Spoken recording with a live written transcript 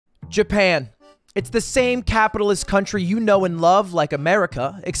Japan. It's the same capitalist country you know and love, like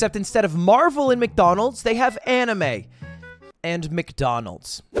America, except instead of Marvel and McDonald's, they have anime and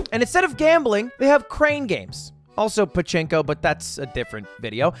McDonald's. And instead of gambling, they have crane games. Also pachinko, but that's a different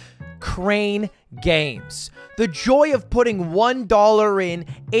video. Crane games. The joy of putting $1 in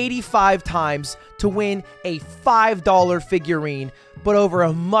 85 times to win a $5 figurine, but over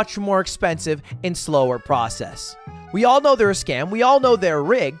a much more expensive and slower process. We all know they're a scam. We all know they're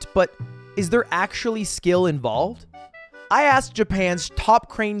rigged, but is there actually skill involved? I asked Japan's top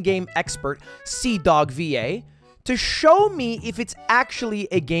crane game expert, Sea-Dog VA, to show me if it's actually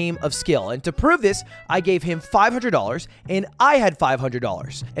a game of skill. And to prove this, I gave him $500 and I had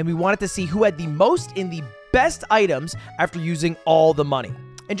 $500. And we wanted to see who had the most in the best items after using all the money.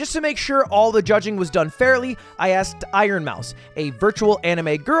 And just to make sure all the judging was done fairly, I asked Iron Mouse, a virtual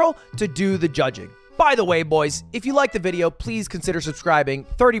anime girl, to do the judging. By the way, boys, if you like the video, please consider subscribing.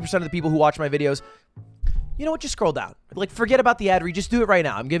 30% of the people who watch my videos, you know what, just scroll down. Like, forget about the ad read, just do it right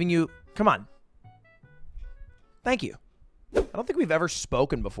now. I'm giving you, come on. Thank you. I don't think we've ever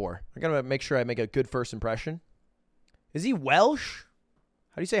spoken before. I gotta make sure I make a good first impression. Is he Welsh?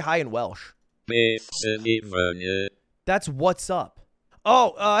 How do you say hi in Welsh? That's what's up.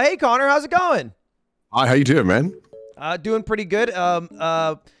 Oh, hey Connor, how's it going? Hi, how you doing, man? Doing pretty good.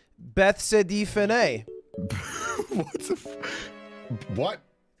 Beth Sedi Fene. What?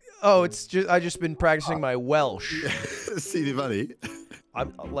 Oh, it's just I just been practicing my Welsh. CD Bunny.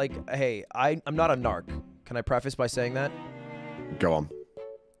 I'm like, hey, I'm not a narc. Can I preface by saying that? Go on.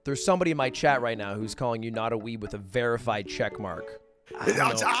 There's somebody in my chat right now who's calling you not a weeb with a verified check mark.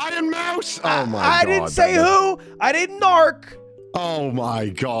 It's Iron Mouse. Oh my god. I didn't say who. I didn't narc. Oh my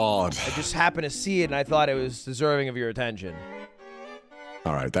god. I just happened to see it and I thought it was deserving of your attention.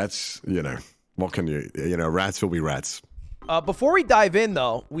 All right, that's, you know, what can you know, rats will be rats. Before we dive in,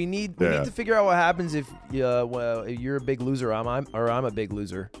 though, we need to figure out what happens if well, you're a big loser, I'm a big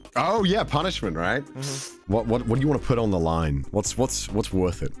loser. Oh yeah, punishment, right? Mm-hmm. What do you want to put on the line? What's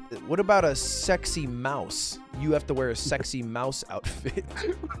worth it? What about a sexy mouse? You have to wear a sexy mouse outfit.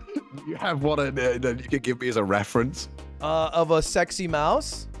 You have one that you could give me as a reference? Of a sexy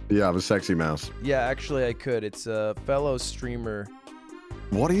mouse? Yeah, of a sexy mouse. Yeah, actually, I could. It's a fellow streamer.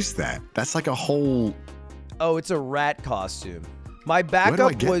 What is that? That's like a whole... Oh, it's a rat costume. My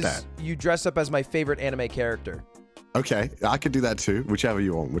backup was you dress up as my favorite anime character. Okay, I could do that too. Whichever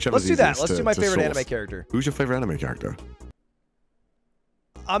you want. Let's do that. Let's do my favorite anime character. Who's your favorite anime character?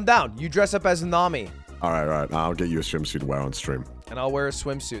 I'm down. You dress up as Nami. All right. I'll get you a swimsuit to wear on stream. And I'll wear a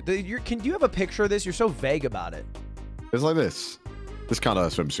swimsuit. Do you have a picture of this? You're so vague about it. It's like this. This kind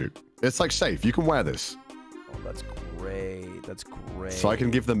of swimsuit. It's like safe. You can wear this. Oh, that's great. That's great. So I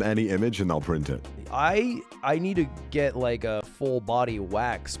can give them any image and they'll print it. I need to get like a full body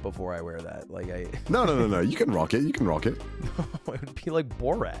wax before I wear that. Like No. You can rock it. You can rock it. It would be like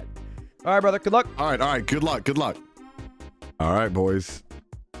Borat. All right, brother. Good luck. All right. Good luck. All right, boys.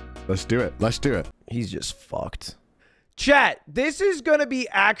 Let's do it. He's just fucked. Chat, this is gonna be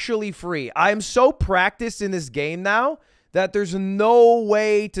actually free. I'm so practiced in this game now that there's no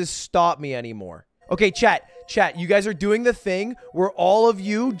way to stop me anymore. Okay, chat, you guys are doing the thing where all of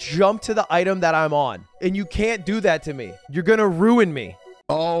you jump to the item that I'm on. And you can't do that to me. You're gonna ruin me.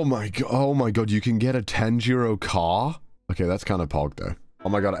 Oh my god, you can get a Tanjiro car? Okay, that's kind of pog though. Oh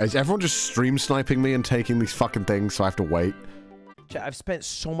my god, is everyone just stream sniping me and taking these fucking things so I have to wait? Chat, I've spent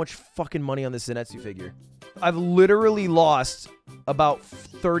so much fucking money on this Zenitsu figure. I've literally lost about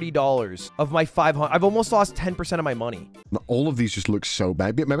 $30 of my 500. I've almost lost 10% of my money. All of these just look so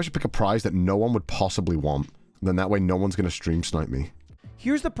bad. Maybe I should pick a prize that no one would possibly want. Then that way no one's going to stream snipe me.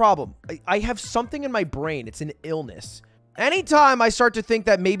 Here's the problem. I have something in my brain. It's an illness. Anytime I start to think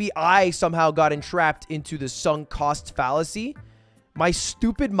that maybe I somehow got entrapped into the sunk cost fallacy, my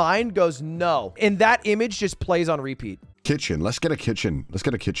stupid mind goes no. And that image just plays on repeat. Kitchen. Let's get a kitchen. Let's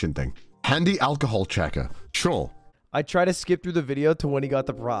get a kitchen thing. Handy alcohol checker. Sure. I try to skip through the video to when he got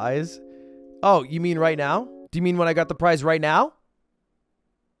the prize. Oh, you mean right now? Do you mean when I got the prize right now?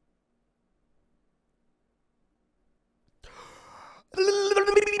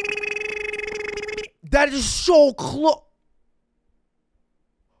 That is so close.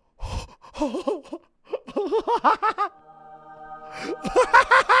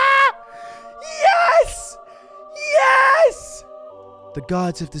 Yes! Yes! The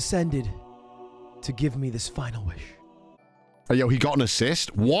gods have descended to give me this final wish. Oh, yo, he got an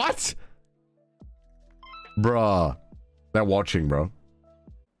assist? What? Bruh. They're watching, bro.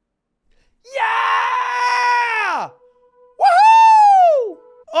 Yeah! Woohoo!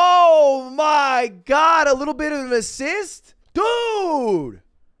 Oh my god, a little bit of an assist? Dude!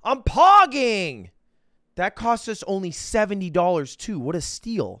 I'm pogging! That cost us only $70 too. What a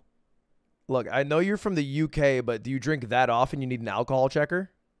steal. Look, I know you're from the UK, but do you drink that often you need an alcohol checker?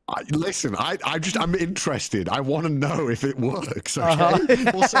 Listen, I'm interested. I want to know if it works,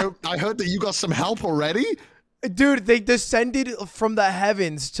 okay? Also, I heard that you got some help already? Dude, they descended from the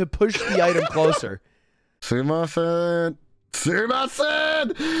heavens to push the item closer. Sumasen!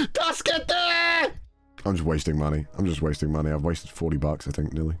 Das geht there! I'm just wasting money. I've wasted 40 bucks, I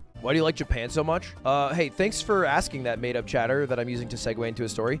think, nearly. Why do you like Japan so much? Hey, thanks for asking that made-up chatter that I'm using to segue into a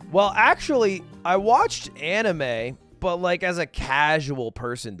story. Well, actually, I watched anime, but like as a casual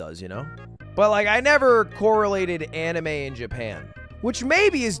person does, you know? But like I never correlated anime in Japan, which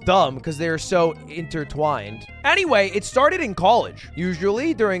maybe is dumb because they're so intertwined. Anyway, it started in college.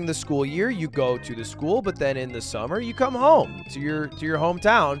 Usually during the school year, you go to the school, but then in the summer, you come home to your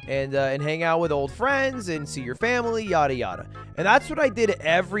hometown and hang out with old friends and see your family, yada, yada. And that's what I did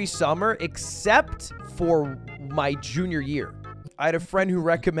every summer, except for my junior year. I had a friend who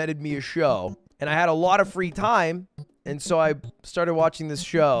recommended me a show, and I had a lot of free time, and so I started watching this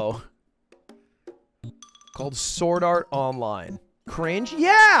show called Sword Art Online. Cringe?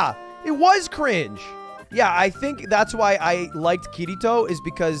 Yeah, it was cringe. Yeah, I think that's why I liked Kirito, is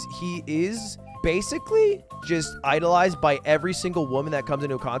because he is basically just idolized by every single woman that comes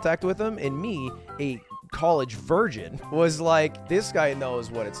into contact with him, and me, a college virgin, was like, this guy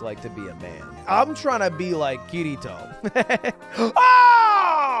knows what it's like to be a man. I'm trying to be like Kirito.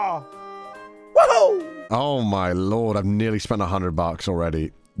 Ah! Whoa! Oh my lord, I've nearly spent 100 bucks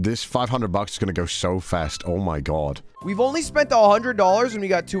already. This 500 bucks is gonna go so fast. Oh my god. We've only spent $100 and we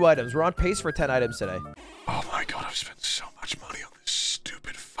got 2 items. We're on pace for 10 items today. Oh my god, I've spent so much money on this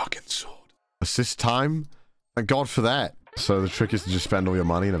stupid fucking sword. Assist time? Thank god for that. So the trick is to just spend all your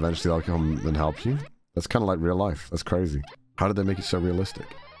money and eventually they'll come and help you? That's kind of like real life. That's crazy. How did they make it so realistic?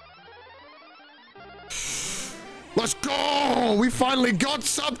 Let's go! We finally got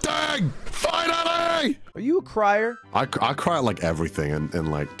something! Finally! Are you a crier? I cry at like everything in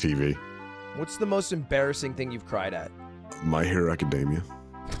like TV. What's the most embarrassing thing you've cried at? My Hero Academia.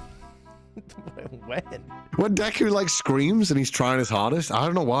 When? When Deku like screams and he's trying his hardest. I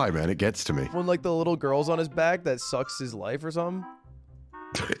don't know why, man. It gets to me. When like the little girl's on his back that sucks his life or something?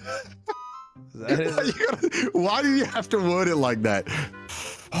 Why do you have to word it like that?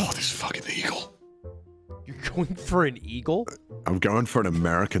 Oh, this fucking eagle. You're going for an eagle? I'm going for an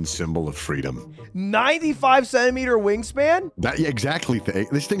American symbol of freedom. 95-centimeter wingspan? That, yeah, exactly.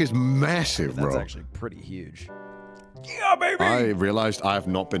 This thing is massive, bro. That's actually pretty huge. Yeah, baby! I realized I have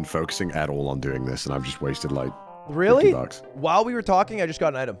not been focusing at all on doing this, and I've just wasted like really? 50 bucks. While we were talking, I just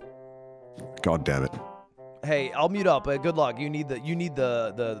got an item. God damn it. Hey, I'll mute up. Good luck. You need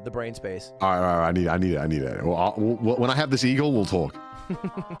the brain space. All right. I need it. Well, when I have this eagle, we'll talk.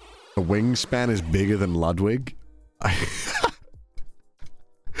 The wingspan is bigger than Ludwig.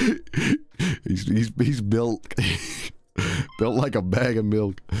 he's built built like a bag of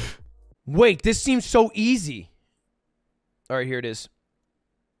milk. Wait, this seems so easy. All right, here it is.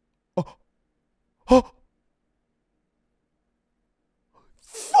 Oh.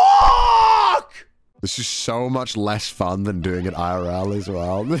 Fuck! This is so much less fun than doing it IRL as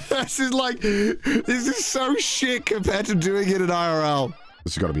well. This is so shit compared to doing it in IRL.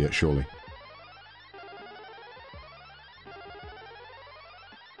 This has got to be it, surely.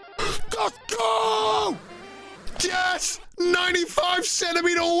 Let's go! Yes!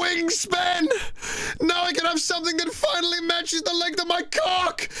 95-centimeter wingspan! Now I can have something that finally matches the length of my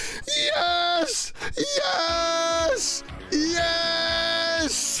cock! Yes! Yes!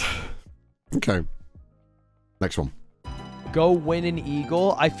 Yes! Okay. Next one. Go win an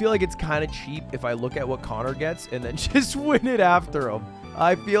eagle. I feel like it's kind of cheap if I look at what Connor gets and then just win it after him.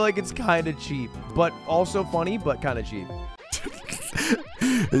 I feel like it's kind of cheap, but also funny, but kind of cheap.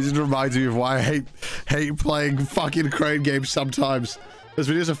 It just reminds me of why I hate playing fucking crane games sometimes. Those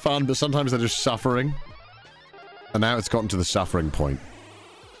videos are fun, but sometimes they're just suffering. And now it's gotten to the suffering point.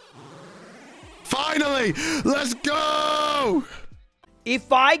 Finally! Let's go!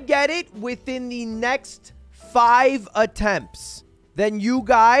 If I get it within the next 5 attempts, then you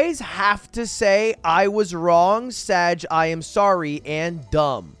guys have to say I was wrong, Sag, I am sorry, and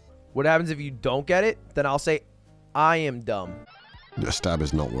dumb. What happens if you don't get it? Then I'll say I am dumb. The stab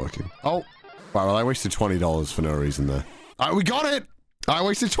is not working. Oh, wow, well, I wasted $20 for no reason there. We got it! I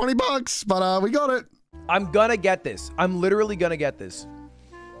wasted 20 bucks, but we got it. I'm gonna get this. I'm literally gonna get this.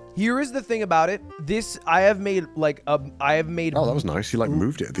 Here is the thing about it. This, I have made like, Oh, that was nice. You like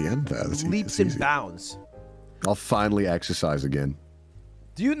moved it at the end there. That's leaps and bounds. I'll finally exercise again.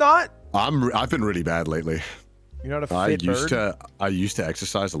 Do you not? I've been really bad lately. You're not a fit bird? I used to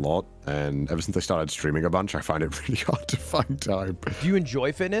exercise a lot, and ever since I started streaming a bunch, I find it really hard to find time. Do you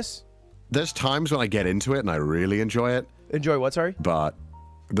enjoy fitness? There's times when I get into it and I really enjoy it. Enjoy what, sorry? But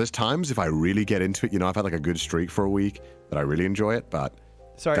there's times if I really get into it, you know, I've had like a good streak for a week that I really enjoy it, but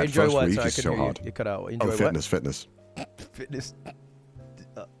sorry, enjoy what? Sorry, I couldn't so hear hard. You cut out. Enjoy fitness, what? fitness. Fitness.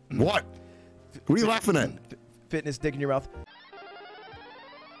 What? Who are you laughing at? Fitness, dick in your mouth.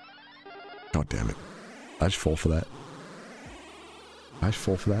 God damn it. I just fall for that. I just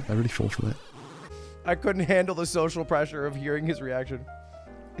fall for that. I really fall for that. I couldn't handle the social pressure of hearing his reaction.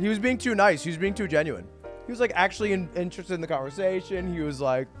 He was being too nice. He was being too genuine. He was like actually interested in the conversation. He was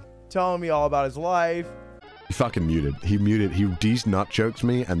like telling me all about his life. He fucking muted. He D's nut joked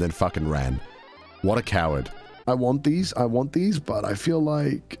me and then fucking ran. What a coward. I want these, but I feel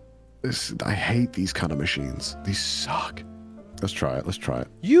like I hate these kind of machines. These suck. Let's try it. Let's try it.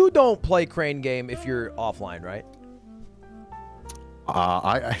 You don't play Crane Game if you're offline, right?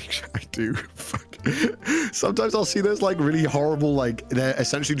 I do. Fuck. Sometimes I'll see those like really horrible, like they're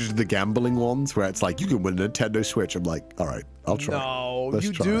essentially just the gambling ones where it's like you can win a Nintendo Switch. I'm like, all right, I'll try. No,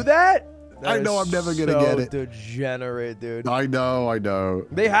 you do that? I know I'm never gonna get it. Degenerate, dude. I know.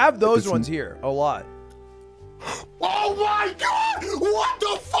 They have those ones here a lot. Oh my god! What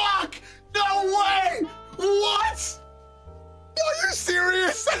the fuck? No way! What? Are you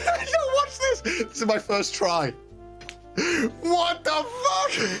serious? Yo, watch this. This is my first try. What the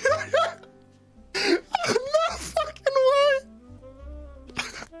fuck? No fucking way.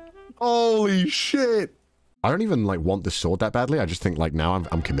 Holy shit. I don't even like want this sword that badly. I just think like now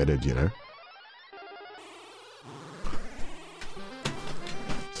I'm committed, you know?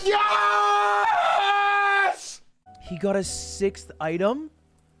 Yes! He got a 6th item?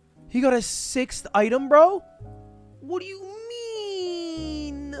 He got a 6th item, bro? What do you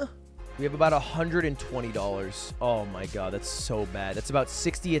mean? We have about $120. Oh my god, that's so bad. That's about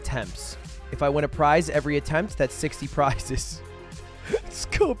 60 attempts. If I win a prize every attempt, that's 60 prizes. It's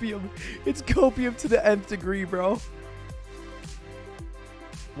copium. It's copium to the nth degree, bro.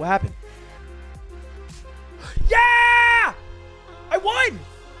 What happened? Yeah! I won!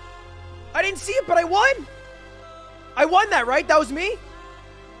 I didn't see it, but I won! I won that, right? That was me?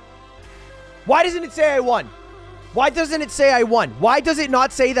 Why doesn't it say I won? Why doesn't it say I won? Why does it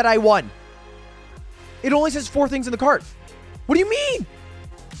not say that I won? It only says 4 things in the cart. What do you mean?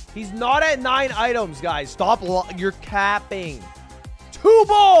 He's not at 9 items, guys. Stop. You're capping. 2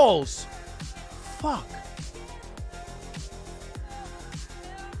 balls. Fuck.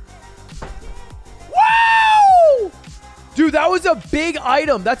 Wow! Dude, that was a big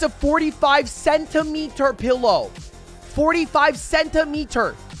item. That's a 45 centimeter pillow. 45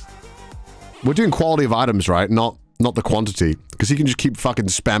 centimeter. We're doing quality of items, right? Not the quantity. Because he can just keep fucking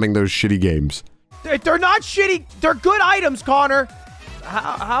spamming those shitty games. They're not shitty. They're good items, Connor.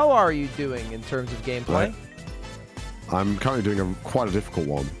 How are you doing in terms of gameplay? Right. I'm currently doing quite a difficult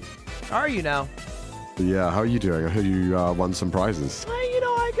one. How are you now? Yeah, how are you doing? I heard you won some prizes. You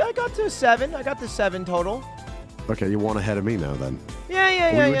know, I got to 7. I got to 7 total. Okay, you're 1 ahead of me now then.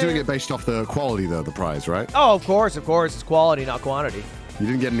 Yeah. We were doing it based off the quality though, the prize, right? Oh, of course. It's quality, not quantity. You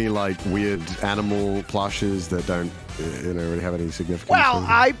didn't get any like weird animal plushes that don't, you know, really have any significance. Well,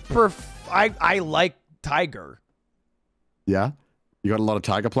 I like tiger. Yeah, you got a lot of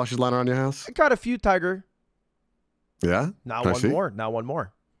tiger plushes lying around your house. I got a few tiger. Yeah. Not one more. Not one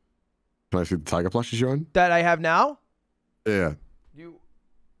more. Can I see the tiger plushes you're on? That I have now. Yeah. You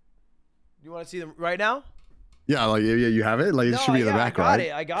want to see them right now? Yeah, like yeah, you have it. Like it should be in the back,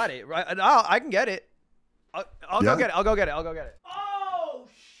 right? I got it. Right. I can get it. I'll go get it. I'll go get it. Oh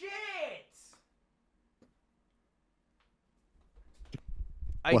shit!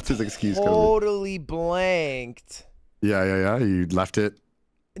 What's his excuse? Totally blanked. Yeah. You left it.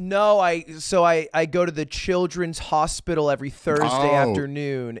 No, I go to the children's hospital every Thursday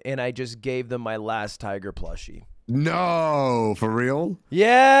afternoon, and I just gave them my last tiger plushie. No, for real?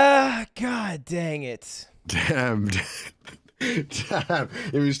 Yeah. God dang it. Damn. Damn.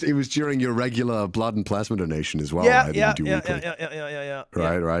 It was during your regular blood and plasma donation as well. Yeah.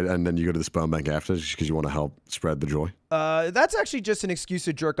 Right. And then you go to the sperm bank after just because you want to help spread the joy. That's actually just an excuse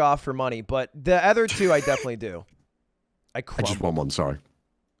to jerk off for money, but the other 2 I definitely do. I just won one, sorry.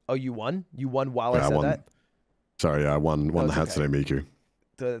 Oh, you won? You won while I said that? Sorry, I won the Hatsune Miku.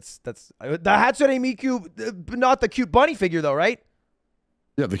 That's the Hatsune Miku, but not the cute bunny figure though, right?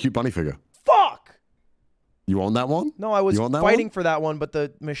 Yeah, the cute bunny figure. Fuck! You own that one? No, I was fighting for that one, but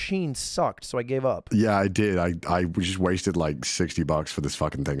the machine sucked, so I gave up. Yeah, I did. I just wasted like $60 for this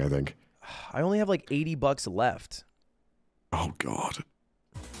fucking thing, I think. I only have like $80 left. Oh, God.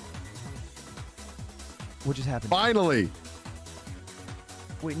 What just happened? Finally.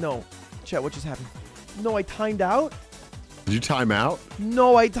 Wait, no. Chat, what just happened? No, I timed out? Did you time out?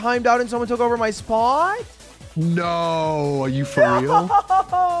 No, I timed out and someone took over my spot? No. Are you for real?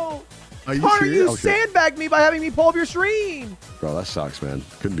 No! Are you Connor, you serious? sandbagged me by having me pull up your stream. Bro, that sucks, man.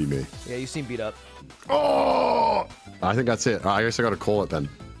 Couldn't be me. Yeah, you seem beat up. Oh! I think that's it. I guess I got to call it then.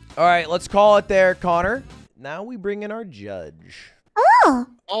 All right, let's call it there, Connor. Now we bring in our judge. Oh.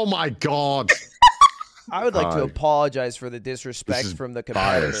 Oh my God. I would like to apologize for the disrespect This is from the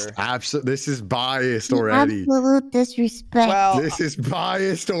competitor. This is biased already. Absolute disrespect. Well, This is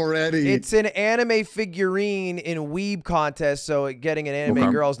biased already. it's an anime figurine in Weeb contest, so getting an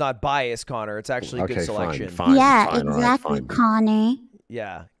anime girl is not biased, Connor. It's actually good selection. Fine, yeah, fine, all right, exactly, fine. Connor.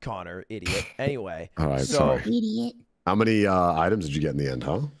 Yeah, Connor, idiot. Anyway, All right, so sorry. Idiot. How many items did you get in the end,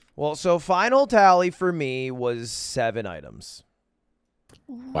 huh? well, so final tally for me was 7 items.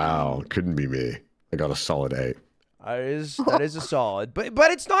 Wow, couldn't be me. I got a solid 8. That is a solid, but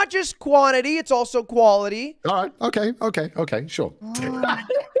it's not just quantity; it's also quality. All right, okay, sure.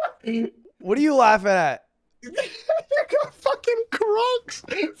 What are you laughing at? You got fucking Crocs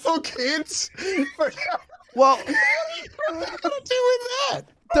for kids. Well, What are you gonna do with that?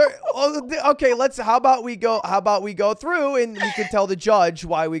 okay, how about we go through and we can tell the judge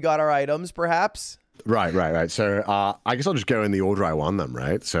why we got our items, perhaps. Right. So I guess I'll just go in the order I won them,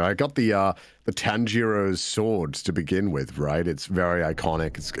 right? So I got the Tanjiro's swords to begin with, right? It's very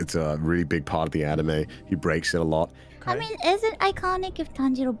iconic. It's a really big part of the anime. He breaks it a lot. I mean, is it iconic if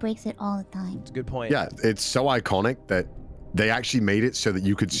Tanjiro breaks it all the time? It's a good point. Yeah, it's so iconic that they actually made it so that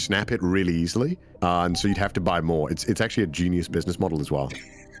you could snap it really easily, and so you'd have to buy more. It's actually a genius business model as well.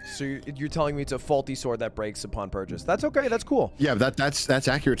 So you're telling me it's a faulty sword that breaks upon purchase. That's okay. That's cool. Yeah, that's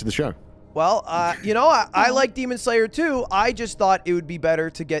accurate to the show. Well, I like Demon Slayer too. I just thought it would be better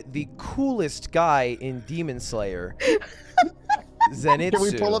to get the coolest guy in Demon Slayer. Zenitsu. Can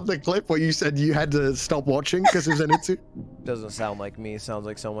we pull up the clip where you said you had to stop watching because of Zenitsu? Doesn't sound like me. Sounds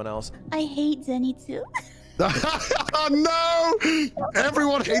like someone else. I hate Zenitsu. Oh no!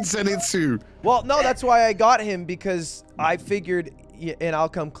 Everyone hates Zenitsu. Well, no, that's why I got him, because I figured, and I'll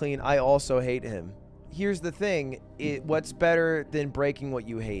come clean, I also hate him. Here's the thing. What's better than breaking what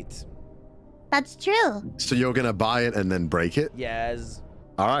you hate? That's true. So you're gonna buy it and then break it? Yes.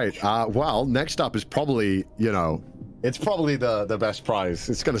 All right. Well, next up is probably, it's probably the best prize.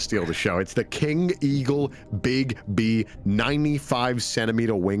 It's gonna steal the show. It's the King Eagle Big B 95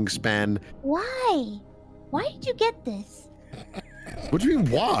 centimeter wingspan. Why? Why did you get this? What do you mean,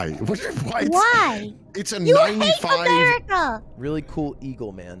 why? Why? It's a You 95. hate America. Really cool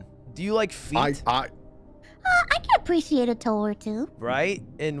eagle, man. Do you like feet? I I can appreciate a toe or two. Right?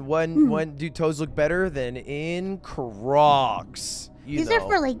 And when do toes look better than in Crocs? These are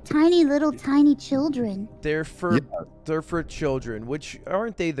for like tiny children. They're for children, which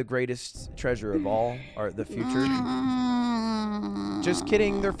aren't they the greatest treasure of all? Or the future? Just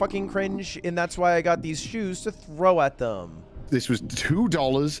kidding, they're fucking cringe, and that's why I got these shoes to throw at them. This was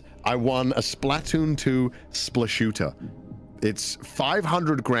 $2. I won a Splatoon 2 Splashuter. It's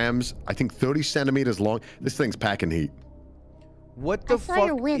 500 grams, I think 30 centimeters long. This thing's packing heat. What the fuck I saw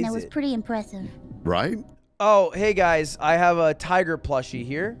your win. is It was pretty impressive. Right? Oh, hey guys, I have a tiger plushie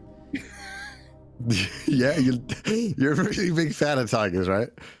here. Yeah, you're a really big fan of tigers, right?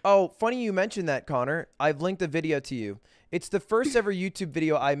 Oh, funny you mentioned that, Connor. I've linked a video to you. It's the first ever YouTube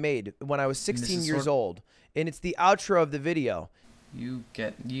video I made when I was 16 years old, and it's the outro of the video. You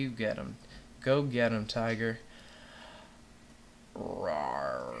get him. Go get him, tiger.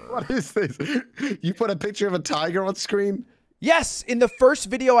 Rawr. What is this? You put a picture of a tiger on screen? Yes, in the first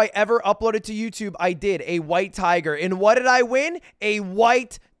video I ever uploaded to YouTube, I did a white tiger. And what did I win? A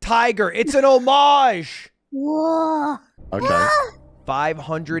white tiger. It's an homage. Whoa. Okay.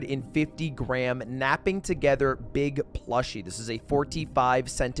 550 gram napping together big plushie. This is a 45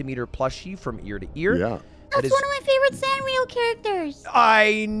 centimeter plushie from ear to ear. Yeah. That's one of my favorite Sanrio characters.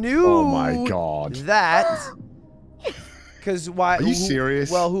 I knew. Oh my god. That. Because why? Are you serious?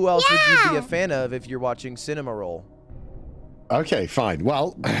 Well, who else would you be a fan of if you're watching Cinema Roll? Okay, fine.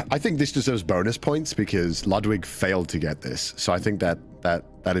 Well, I think this deserves bonus points because Ludwig failed to get this. So I think that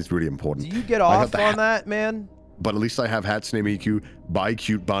is really important. Do you get off on that, man? But at least I have Hatsune Miku, Buy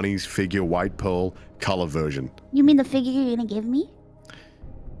Cute Bunnies, figure White Pearl, color version. You mean the figure you're gonna give me?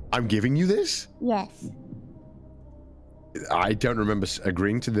 I'm giving you this? Yes. I don't remember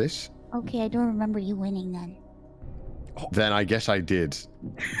agreeing to this. Okay, I don't remember you winning then. Then I guess I did.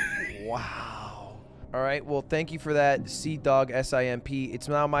 Wow. All right. Well, thank you for that, Dog SIMP. It's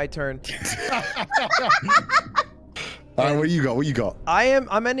now my turn. All right, what you got? What you got?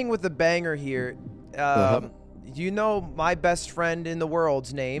 I'm ending with a banger here. You know my best friend in the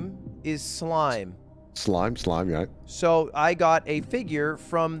world's name is Slime. Slime, yeah. So I got a figure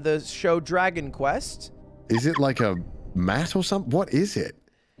from the show Dragon Quest. Is it like a mat or something? What is it?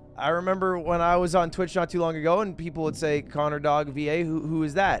 I remember when I was on Twitch not too long ago, and people would say, Connor Dog VA, who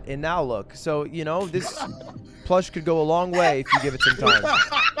is that? And now look. So, you know, this plush could go a long way if you give it some time.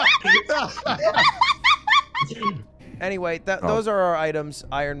 Anyway, those are our items.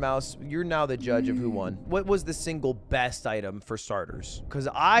 Iron Mouse, you're now the judge of who won. What was the single best item for starters? Because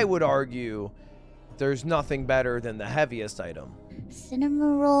I would argue there's nothing better than the heaviest item.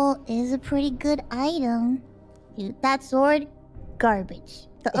 Cinnamon roll is a pretty good item. Dude, that sword, garbage.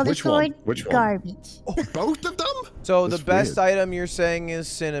 The other sword, Which one? garbage. Oh, both of them? So That's the best weird. item you're saying is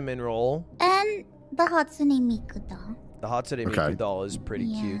cinnamon roll. And the Hatsune Miku doll. The Hatsune Miku doll is pretty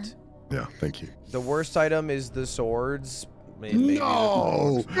cute. Yeah, thank you. The worst item is the swords. Maybe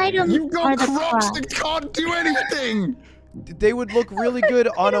No! Items You've got are the Crocs crop. that can't do anything! They would look really good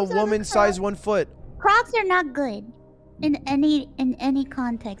on a woman size 1 foot. Crocs are not good in any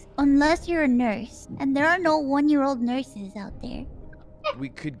context unless you're a nurse, and there are no 1-year-old nurses out there. We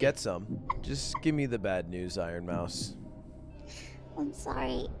could get some. Just give me the bad news, Iron Mouse. I'm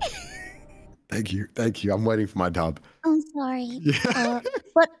sorry. Thank you. I'm waiting for my dub. I'm sorry.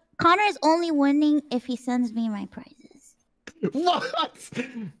 But Connor is only winning if he sends me my prizes. What?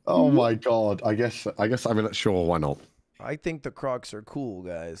 Oh my god. I guess I mean, sure, why not? I think the Crocs are cool,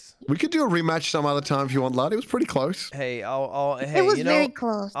 guys. We could do a rematch some other time if you want, lad. It was pretty close. Hey, hey, It was you know, very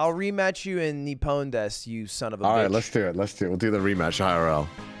close. I'll rematch you in Nippon Des, you son of a bitch. All right, let's do it. We'll do the rematch IRL.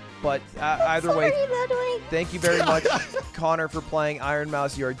 But either way, Sorry, Ludwig. thank you very much, Connor, for playing Iron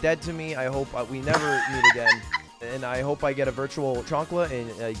Mouse. You are dead to me. I hope we never meet again. And I hope I get a virtual chocolate and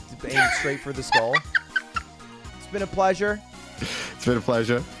aim straight for the skull. It's been a pleasure. It's been a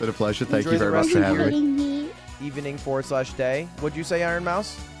pleasure. Thank Enjoy you the very much rest for of having your me. evening/day. What'd you say, Iron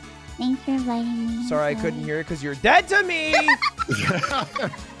Mouse? Thanks for inviting me. Sorry, I couldn't hear it because you're dead to me.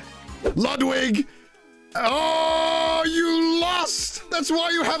 Ludwig! Oh, you lost! That's why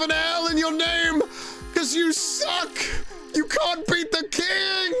you have an L in your name! Because you suck! You can't beat the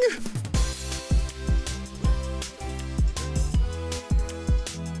king!